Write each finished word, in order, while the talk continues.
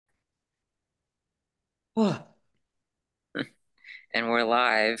And we're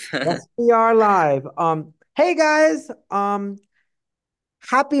live. Yes, we are live. Hey guys,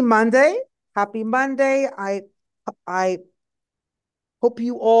 happy Monday. Happy Monday. I hope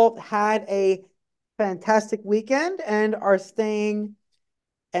you all had a fantastic weekend and are staying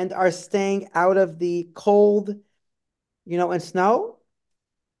out of the cold, and snow.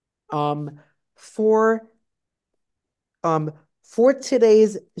 Um, for um for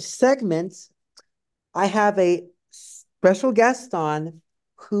today's segment, I have a special guest on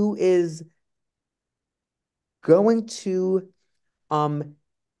who is going to um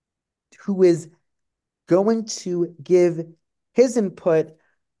who is going to give his input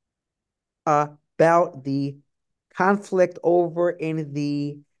about the conflict over in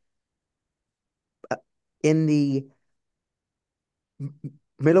the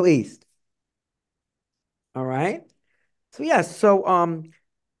Middle East. All right. So yeah. Um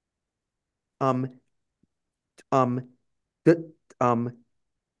um the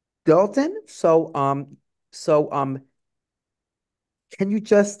Dalton. So can you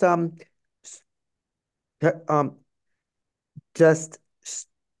s- um just s-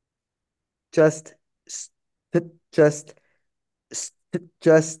 just s- just s-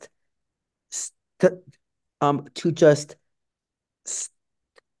 just s- to s-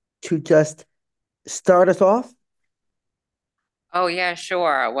 just start us off? Oh yeah,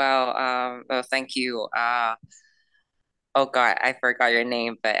 sure. Well, thank you. Oh God, I forgot your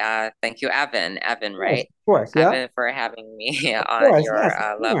name, but thank you, Evan. Evan, Yes, right? of course. Yeah. Evan, for having me Of on course. your Yes, of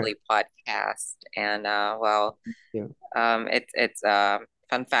course. lovely podcast. And Yeah. it's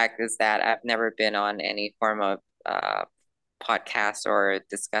fun fact is that I've never been on any form of podcast or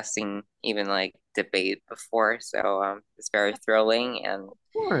discussing even like debate before. So it's very thrilling and Of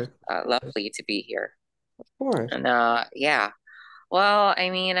course. lovely to be here. Of course. And yeah. Well, I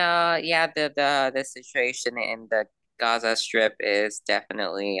mean, yeah, the situation in the Gaza Strip is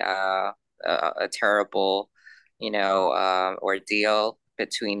definitely a terrible, ordeal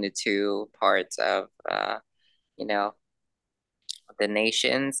between the two parts of you know, the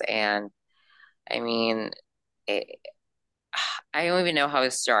nations. And I mean, it, I don't even know how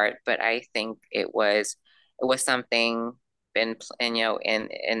to start, but I think it was something been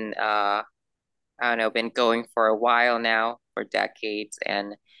in I don't know, been going for a while now, for decades,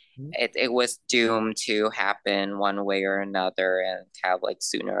 and Mhm. it was doomed to happen one way or another and have like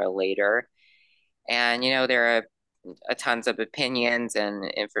sooner or later. And there are tons of opinions and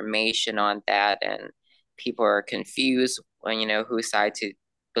information on that, and people are confused when whose side to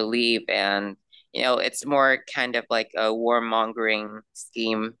believe. And it's more kind of like a warmongering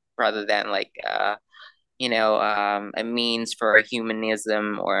scheme rather than like a means for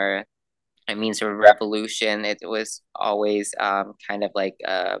humanism or a means for revolution. It was always kind of like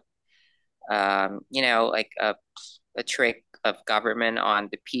like a trick of government on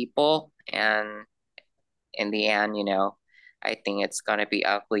the people. And in the end, I think it's gonna be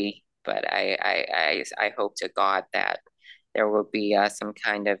ugly. But I hope to God that there will be some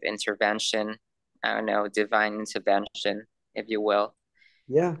kind of intervention. I don't know, divine intervention, if you will.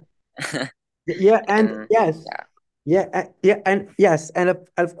 Yeah. Yeah. And And yes. yeah, Yeah. Yeah. And yes. And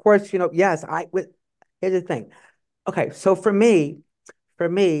of course, yes, here's the thing. Okay. So for me,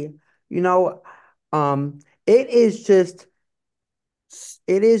 you know, it is just,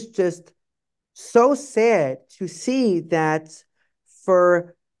 it is just so sad to see that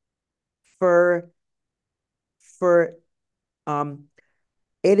for, for, for, um,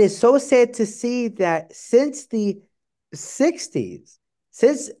 it is so sad to see that since the 60s,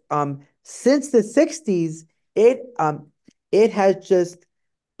 since the 60s, it has just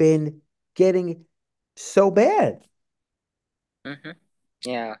been getting so bad. hmm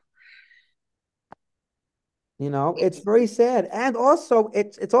yeah, It's very sad. And also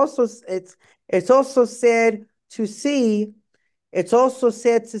it's also sad to see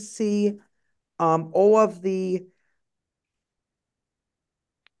all of the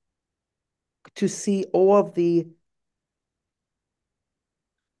to see all of the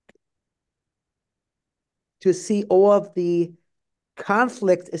to see all of the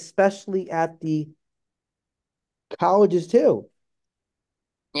conflict, especially at the colleges too.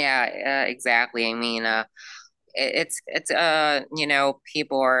 yeah, exactly. I mean, it's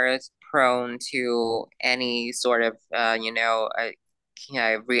people are prone to any sort of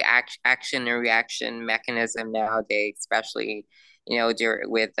react action and reaction mechanism nowadays, especially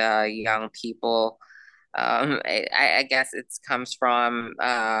with young people. I guess it comes from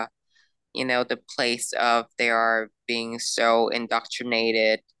the place of they are being so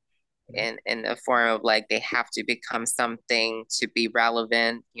indoctrinated in a form of like they have to become something to be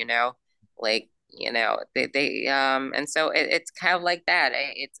relevant, like and so it's kind of like that.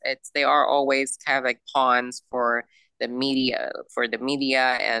 It's they are always kind of like pawns for the media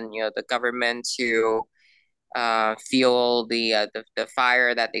and the government to fuel the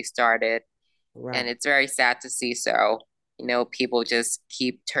fire that they started, and Correct. it's very sad to see. So people just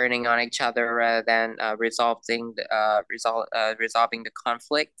keep turning on each other rather than resolving the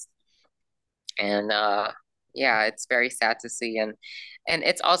conflict. And yeah, it's very sad to see, and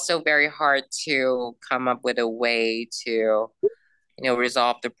it's also very hard to come up with a way to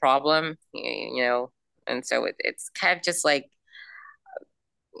resolve the problem. And so it's kind of just like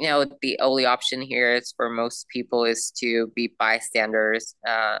the only option here is for most people is to be bystanders,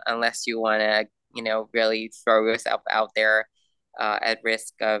 unless you want to really throw yourself out there at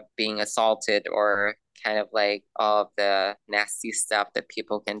risk of being assaulted, or kind of like all of the nasty stuff that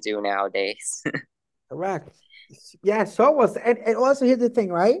people can do nowadays. Correct. Yeah, so it was, and also here's the thing,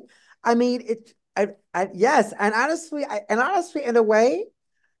 right? I mean, yes, and honestly, in a way,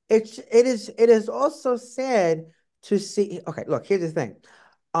 it is also sad to see. Okay, look, here's the thing.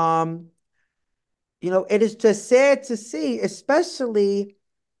 Um, it is just sad to see, especially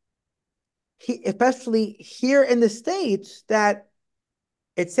here in the States, that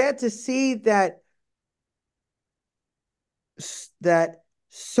it's sad to see that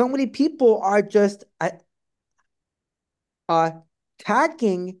so many people are just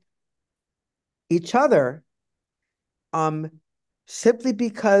attacking each other um simply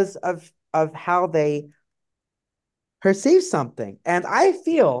because of how they perceive something. And I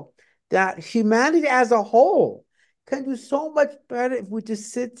feel that humanity as a whole can do so much better if we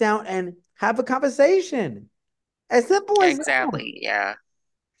just sit down and have a conversation. As simple as that. Exactly, yeah.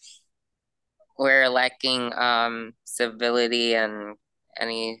 We're lacking civility and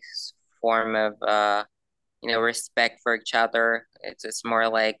any form of respect for each other. It's just more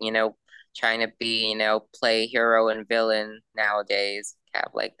like, trying to be, play hero and villain nowadays, kind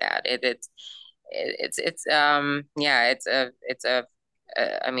of like that. Yeah,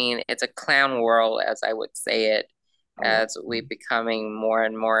 I mean, it's a clown world, as I would say it, I love as we becoming more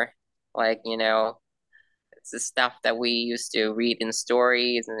and more like, it's the stuff that we used to read in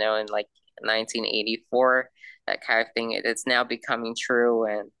stories, in like 1984, that kind of thing. It's now becoming true,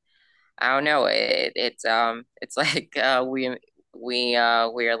 and I don't know. It's like we are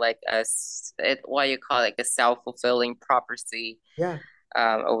like what do you call it? Like a self-fulfilling prophecy yeah,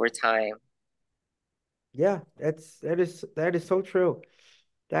 over time. yeah, that is so true.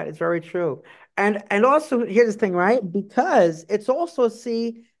 That is very true. And also here's the thing, right? Because it's also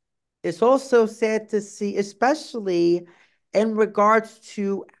sad to see, especially in regards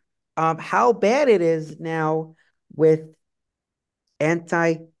to how bad it is now with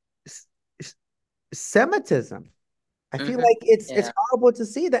anti-Semitism. I feel Hmm. like it's Yeah, horrible to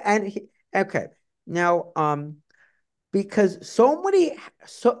see that. Okay, now because so many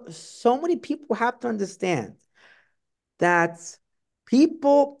people have to understand that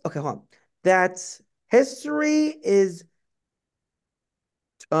okay, hold on, that history is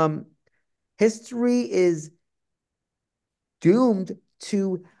um history is doomed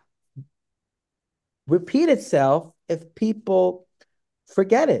to repeat itself if people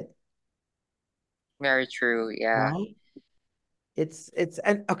forget it, very true. Yeah, right? It's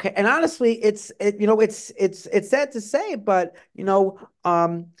and okay, and honestly, it's sad to say, but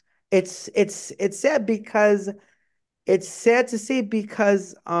it's sad because it's sad to see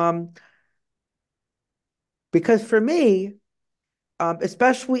because for me,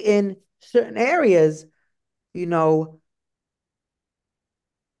 especially in certain areas, you know,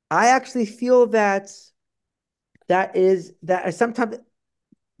 I actually feel that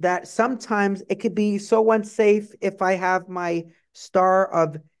sometimes it could be so unsafe if I have my Star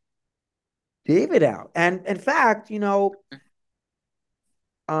of David out. And in fact,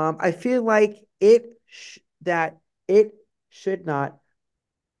 I feel like that it should not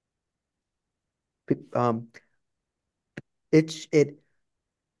um it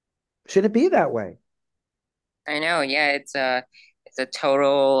shouldn't be that way. I know. Yeah, it's a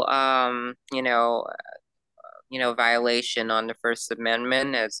total violation on the First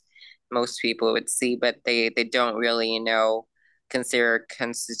Amendment, as most people would see, but they don't really, consider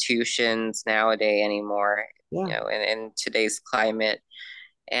constitutions nowadays anymore, Yeah. in today's climate.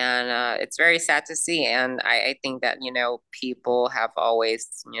 And it's very sad to see. And I think that, people have always,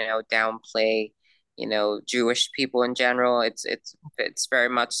 downplay, Jewish people in general. It's very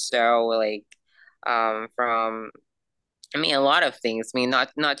much so like from I mean, a lot of things. I mean,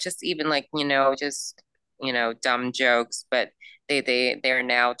 not just even like, just, dumb jokes, but they're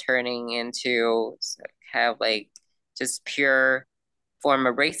now turning into kind of like just pure form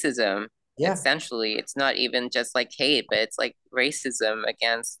of racism. Yeah. essentially. It's not even just like hate, but it's like racism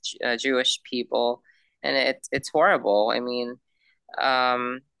against Jewish people, and it's horrible. I mean,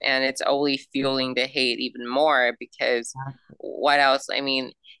 and it's only fueling the hate even more because what else? I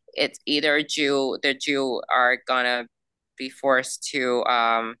mean, it's either the Jew are gonna be forced to,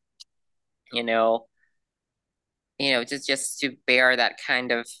 you know, just to bear that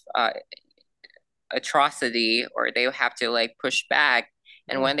kind of atrocity, or they have to like push back.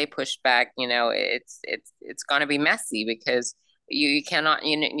 And Yeah. when they push back, it's gonna be messy because you cannot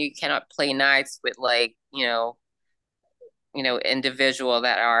you cannot play nice with like individual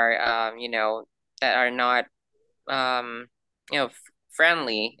that are that are not um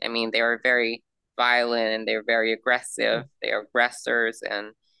friendly. I mean, they are very violent and they're very aggressive. They are aggressors,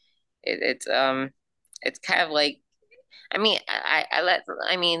 and it's kind of like, I mean,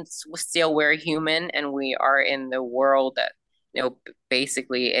 I mean, still we're human and we are in the world that,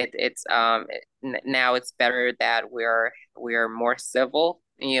 basically now it's better that we're more civil,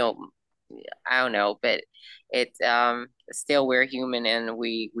 I don't know, but still we're human and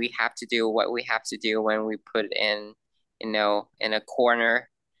we have to do what we have to do when we put in, in a corner.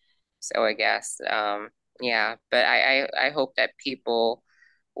 So I guess, yeah, but I hope that people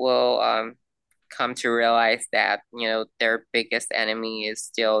will come to realize that, their biggest enemy is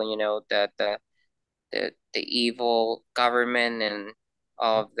still, the evil government and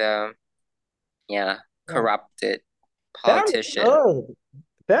all of the, yeah, Yeah. corrupted Very politician. good.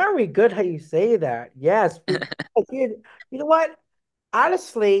 Very good how you say that. Yes, because you know what?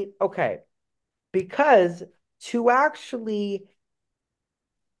 Honestly, okay, because to actually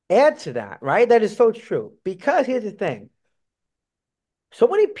add to that, right? That is so true. Because here's the thing. So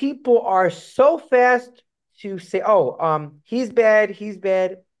many people are so fast to say, "Oh, he's bad, he's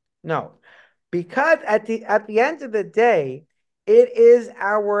bad." No, because at the end of the day, it is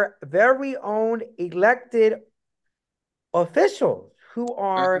our very own elected officials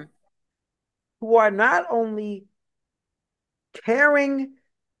Hmm. who are not only tearing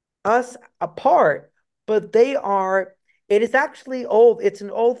us apart, but it is actually old. It's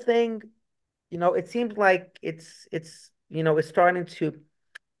an old thing. It seems like it's starting to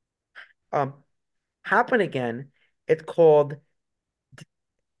um happen again. It's called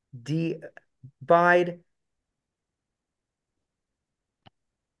divide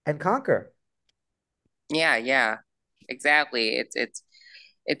and conquer. Yeah, yeah, exactly.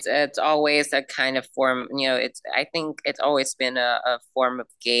 It's always a kind of form, I think it's always been a form of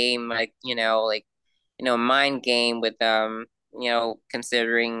game, like, mind game with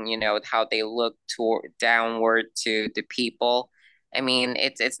considering, how they look toward downward to the people. I mean,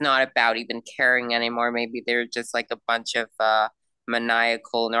 it's not about even caring anymore. Maybe they're just like a bunch of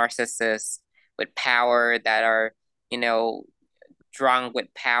maniacal narcissists with power that are, you know, drunk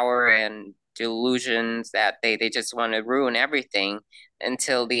with power and delusions that they just want to ruin everything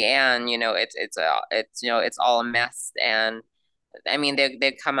until the end. It's all a mess, and I mean,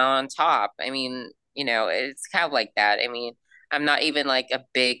 they come out on top. I mean, it's kind of like that. I mean, I'm not even like a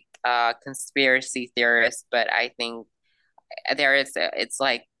big conspiracy theorist, but I think it's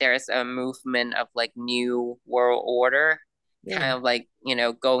like there's a movement of like new world order, Yeah, kind of like,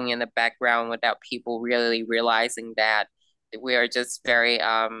 going in the background without people really realizing that we are just very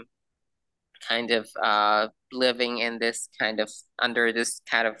kind of living in this kind of under this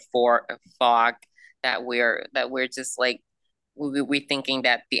kind of fog, that we're just like we thinking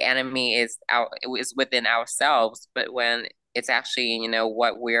that the enemy is within ourselves, but when it's actually,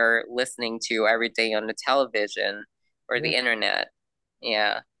 what we're listening to every day on the television or yeah. the internet.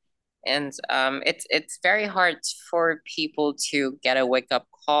 Yeah. And it's very hard for people to get a wake up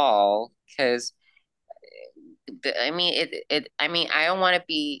call because I mean I mean, I don't want to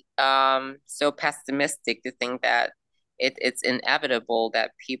be so pessimistic to think that it's inevitable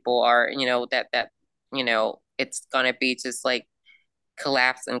that people are, it's gonna be just like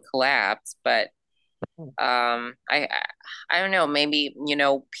collapse and collapse. But I don't know, maybe,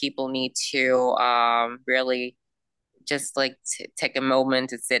 people need to really just like take a moment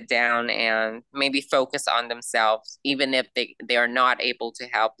to sit down and maybe focus on themselves. Even if they are not able to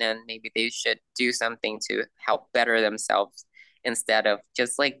help, then maybe they should do something to help better themselves instead of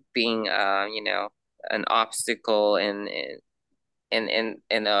just like being an obstacle in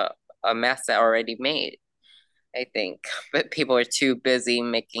a mess that already made, I think. But people are too busy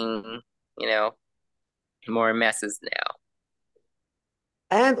making, you know more messes now.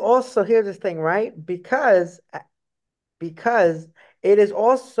 And also, here's the thing, right? Because it is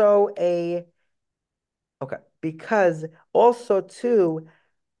also a okay. Because also too,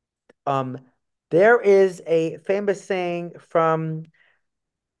 um, there is a famous saying from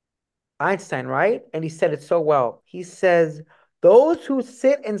Einstein, right? And he said it so well. He says, those who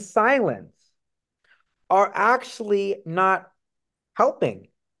sit in silence are actually not helping.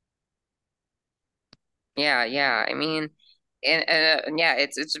 Yeah, yeah. I mean, and yeah,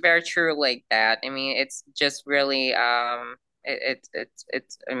 it's very true like that. I mean, it's just really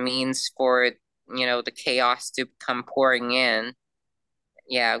it's a means for the chaos to come pouring in.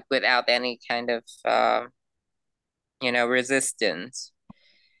 Yeah, without any kind of resistance.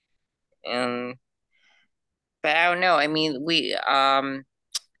 And but I don't know. I mean, we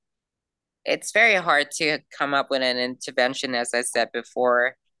it's very hard to come up with an intervention, as I said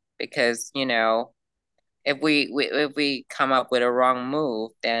before, because if we come up with a wrong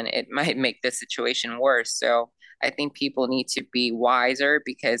move, then it might make the situation worse. So I think people need to be wiser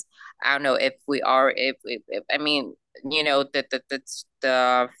because I don't know if we are if I mean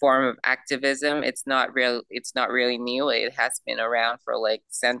the form of activism. It's not really new. It has been around for like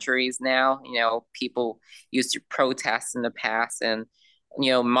centuries now. People used to protest in the past and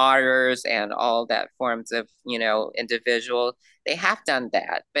martyrs and all that forms of individual they have done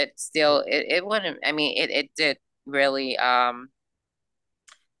that, but still, it wouldn't. I mean, it did really. I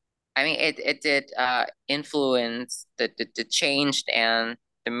mean, it did influence the change and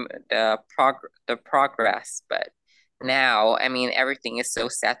the progress. But now, I mean, everything is so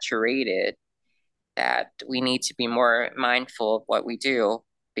saturated that we need to be more mindful of what we do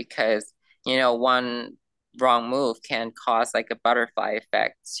because one wrong move can cause like a butterfly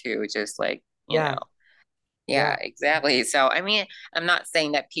effect to just like Yeah, yeah, yeah, exactly. So, I mean, I'm not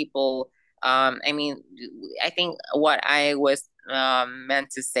saying that people, I mean, I think what I was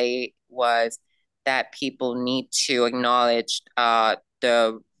meant to say was that people need to acknowledge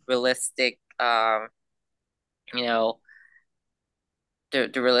the realistic, you know, the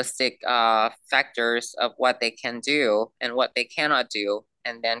realistic factors of what they can do and what they cannot do,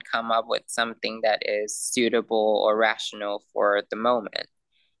 and then come up with something that is suitable or rational for the moment.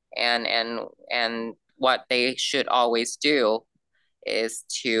 And what they should always do is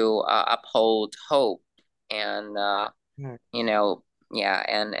to uphold hope and yeah. you know yeah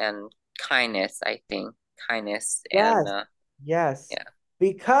and kindness. I think kindness and Yes, yes. yeah.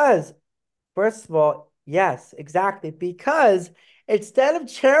 Because, first of all, yes, exactly. Because instead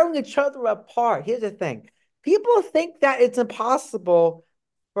of tearing each other apart, here's the thing. People think that it's impossible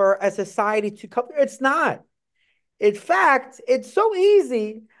for a society to come. It's not. In fact, it's so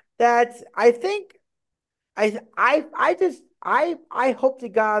easy that I think I hope to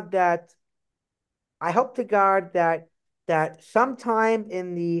God that that sometime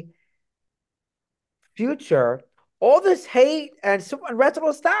in the future, all this hate and so unrest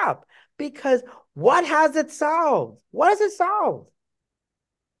will stop. Because what has it solved? What has it solved?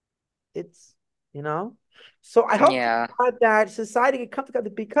 It's, you know. So I hope to Yeah, God that society can come together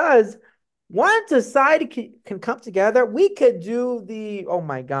because once society can come together, we could do the, oh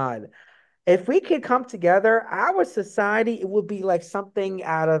my God. If we could come together, our society, it would be like something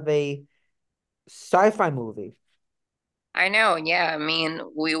out of a sci-fi movie. I know. Yeah, I mean,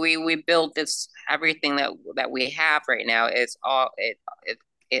 we built this everything that we have right now is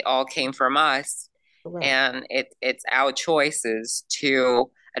it all came from us, Correct. and it's our choices to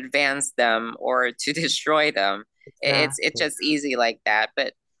advance them or to destroy them. It's Exactly. just easy like that.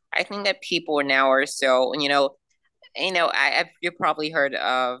 But I think that people now are so, you probably heard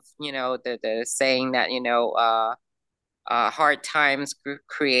of, the saying that, hard times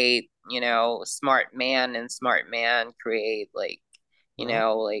create, smart man, and smart man create Yeah.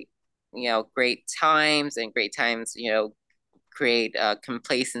 like, great times, and great times, create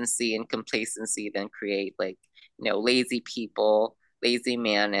complacency, and complacency then create like lazy people, lazy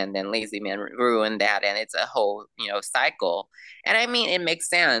man, and then lazy man ruin that, and it's a whole cycle. And I mean it makes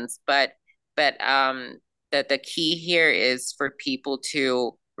sense, but the key here is for people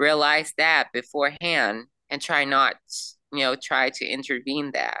to realize that beforehand and try to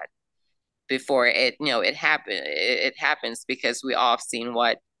intervene that before it happens, because we all have seen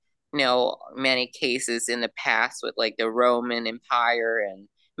what many cases in the past with like the Roman Empire and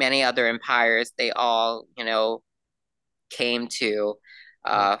many other empires, they all came to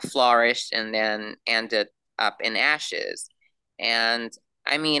Yeah. flourish and then ended up in ashes. And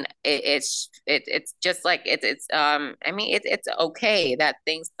I mean it's just like it's I mean it's okay that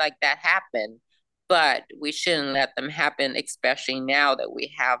things like that happen, but we shouldn't let them happen, especially now that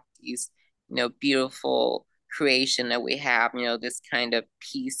we have these beautiful creation, that we have this kind of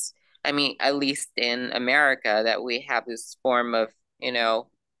peace. I mean, at least in America, that we have this form of you know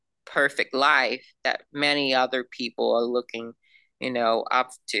perfect life that many other people are looking, up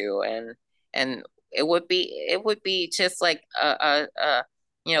to. And it would be just like a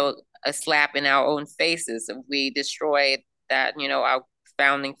a slap in our own faces if we destroy that, our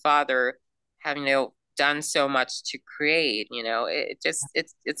founding father have, done so much to create, it just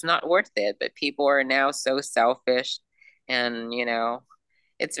it's not worth it. But people are now so selfish, and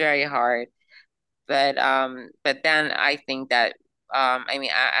it's very hard. But then I think that I mean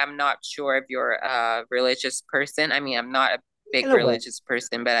I'm not sure if you're a religious person. I mean, I'm not a big In a way. religious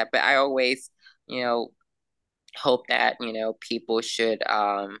person, but I always, you know, hope that, people should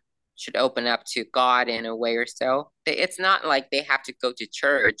open up to God in a way or so. It's not like they have to go to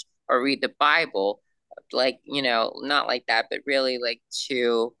church or read the Bible, like, not like that, but really like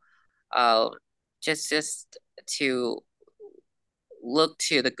to uh just to look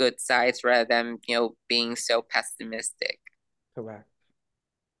to the good sides rather than, being so pessimistic. Correct.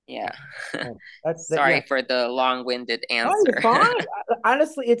 Yeah. Yeah. That's that. Yeah. Sorry for the long-winded No, you're answer. fine.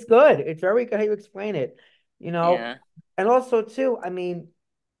 Honestly, it's good. It's very good how you explain it. You know, Yeah. and also too, I mean,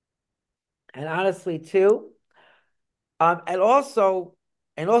 and honestly too, and also,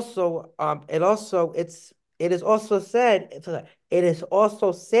 it is also said, it is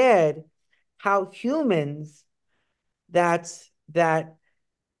also said how humans that that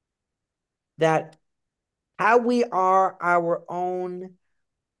that how we are our own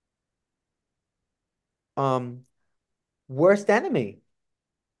um worst enemy.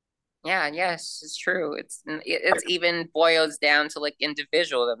 Yeah, yes, it's true. It's even boils down to like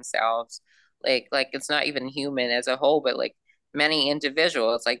individual themselves. Like it's not even human as a whole, but like many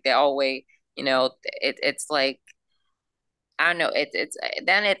individuals, like they always, it's like I don't know, it's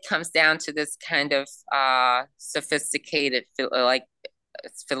then it comes down to this kind of sophisticated like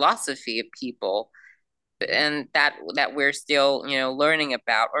philosophy of people, and that we're still, learning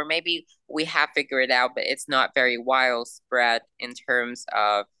about, or maybe we have figured it out, but it's not very widespread in terms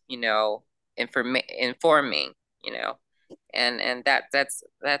of, informing, you know and that's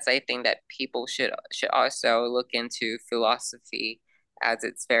I think that people should also look into philosophy, as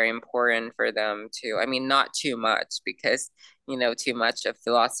it's very important for them to, I mean, not too much, because too much of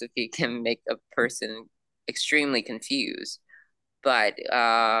philosophy can make a person extremely confused, but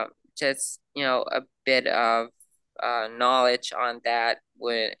just a bit of knowledge on that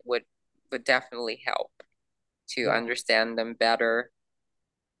would definitely help to Yeah. understand them better,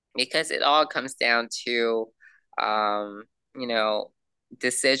 because it all comes down to um, you know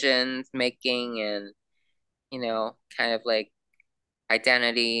decisions making, and kind of like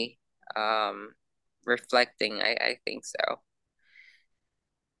identity um, reflecting. I think so.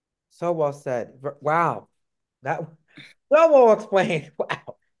 So well said. Wow. That so well explained.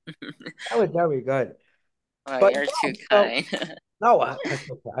 Wow. That was very good. Oh, But you're too yeah, so kind. no, that's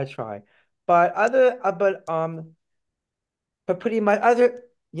okay. I try. But pretty much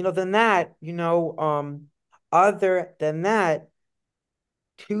than that, other than that,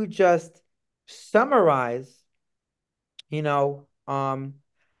 to just summarize, you know, um,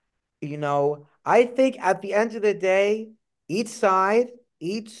 I think at the end of the day, each side,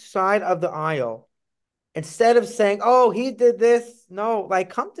 each side of the aisle, instead of saying, "Oh, he did this," no, like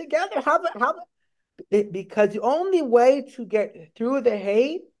come together, because the only way to get through the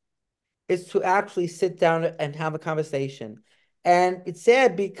hate is to actually sit down and have a conversation. And it's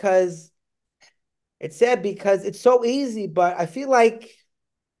sad because it's so easy, but I feel like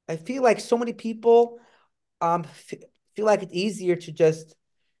so many people feel like it's easier to just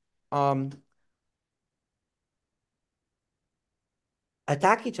um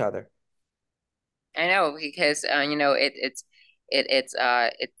attack each other. I know, because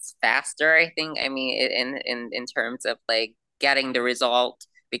it's faster, I think. I mean, in terms of like getting the result,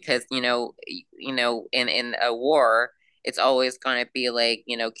 because in a war, it's always going to be like,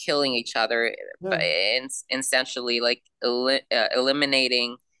 killing each other, but Yeah, essentially like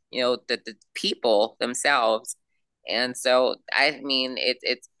eliminating, the people themselves. And so I mean,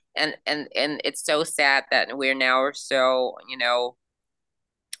 it's and it's so sad that we're now so,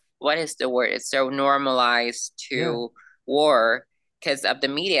 what is the word? It's so normalized yeah. to war because of the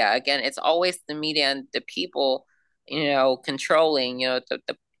media. Again, it's always the media and the people, controlling,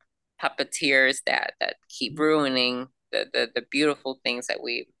 the puppeteers that keep ruining the beautiful things that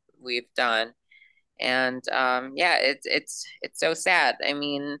we've done. And yeah, it's so sad. I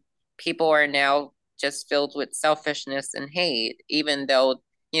mean, people are now just filled with selfishness and hate, even though,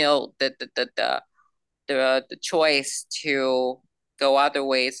 the choice to go other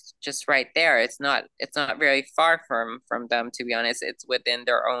ways just right there. It's not very far from them, to be honest. It's within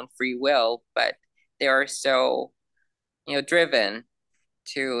their own free will, but they are so, driven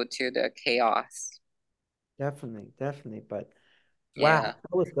to the chaos. Definitely, definitely. But wow, Yeah.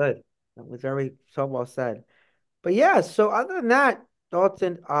 that was good. That was very so well said. But yeah, so other than that,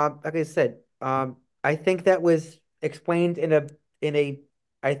 Dalton, like I said, I think that was explained in a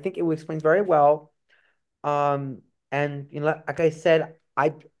I think it was explained very well. And like I said,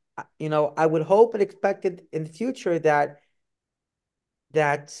 I would hope and expect it in the future that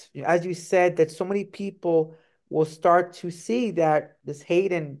as you said, that so many people will start to see that this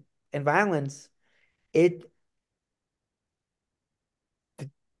hate and violence, it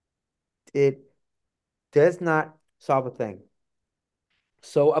it does not solve a thing.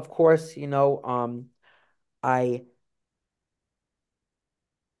 So of course, I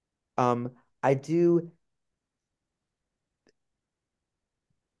um I do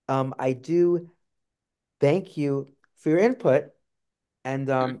I do thank you for your input. And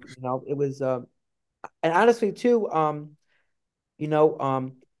it was and honestly too, you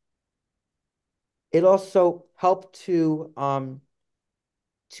know, it also helped to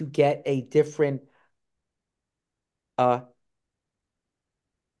get a different uh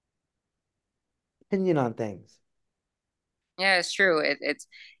opinion on things. Yeah, it's true.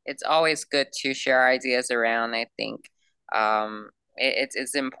 It's always good to share ideas around. I think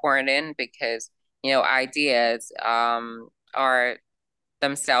it's important because ideas are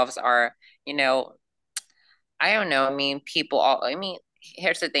themselves are you know I don't know. I mean,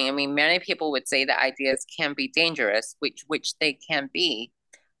 here's the thing. I mean, many people would say that ideas can be dangerous, which they can be.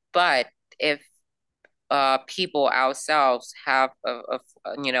 But if people ourselves have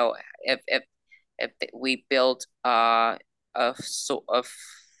if we build a sort of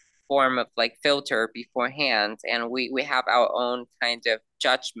form of like filter beforehand, and we have our own kind of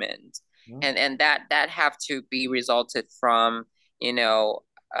judgment, Yeah. and that have to be resulted from you know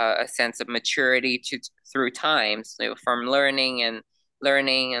a sense of maturity to through time, so from learning, and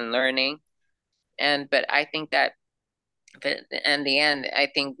but I think that but in the end, I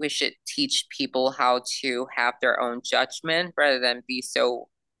think we should teach people how to have their own judgment rather than be so,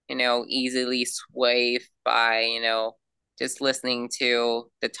 easily swayed by, just listening to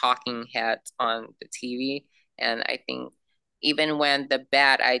the talking heads on the TV. And I think even when the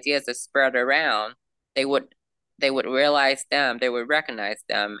bad ideas are spread around, they would they would recognize them,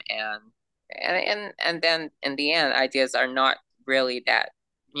 and then in the end, ideas are not really that,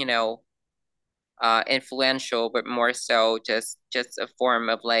 you know, influential, but more so just a form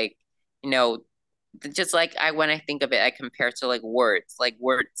of like, you know, just like I when I think of it, I compare to like words. Like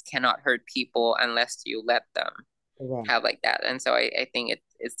words cannot hurt people unless you let them Correct. have like that. And so I think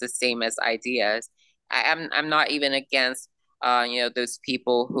it's the same as ideas. I'm not even against those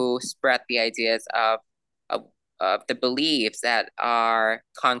people who spread the ideas of of the beliefs that are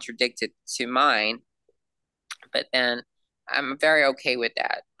contradicted to mine, but then I'm very okay with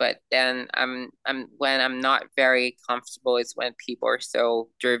that. But then I'm when I'm not very comfortable is when people are so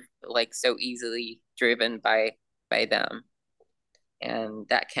so easily driven by them, and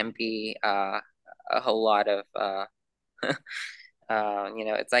that can be a whole lot of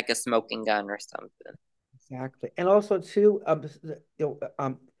it's like a smoking gun or something. Exactly. And also too,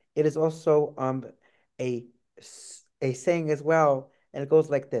 it is also a a saying as well, and it goes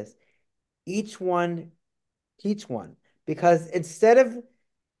like this: each one teach one. Because instead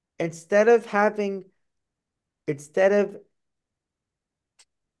of having instead of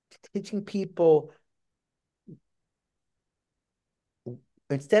teaching people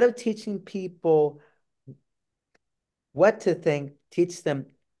instead of teaching people what to think, teach them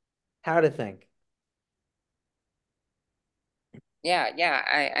how to think.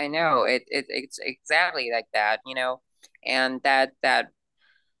 Yeah, I know it's exactly like that, and that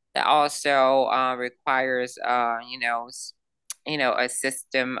also requires a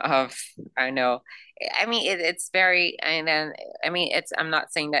system of I know I mean it's very and then I mean it's I'm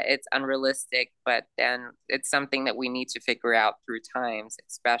not saying that it's unrealistic, but then it's something that we need to figure out through times,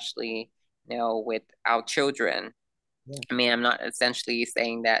 especially with our children. Yeah. I mean, I'm not essentially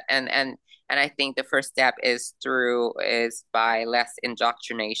saying that, and I think the first step is by less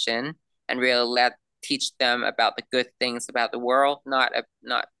indoctrination and really let teach them about the good things about the world, not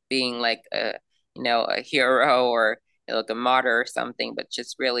being like a hero or like a martyr or something, but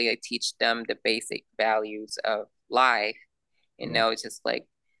just really teach them the basic values of life. Yeah. Just like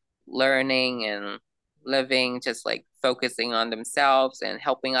learning and living, just like focusing on themselves and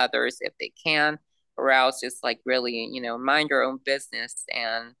helping others if they can, or else just like really, mind your own business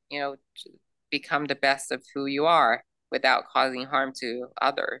and, become the best of who you are without causing harm to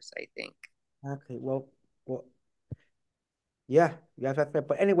others, I think. Okay. Well, yeah, yeah, that's right.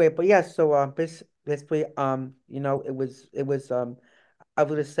 But anyway, but yeah, so basically, I was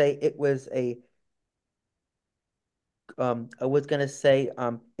gonna say it was a I was gonna say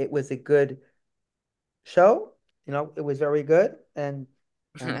it was a good show. It was very good. and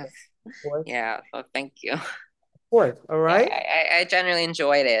of course, Yeah, well, thank you. of course, all Yeah, right? I generally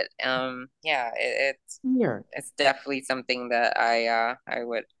enjoyed it. Yeah, Here. it's definitely something that I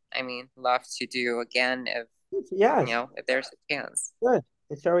would, I mean, love to do again if, Yes, if there's a chance. good.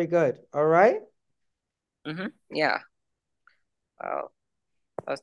 It's very good. All right. Yeah. Well,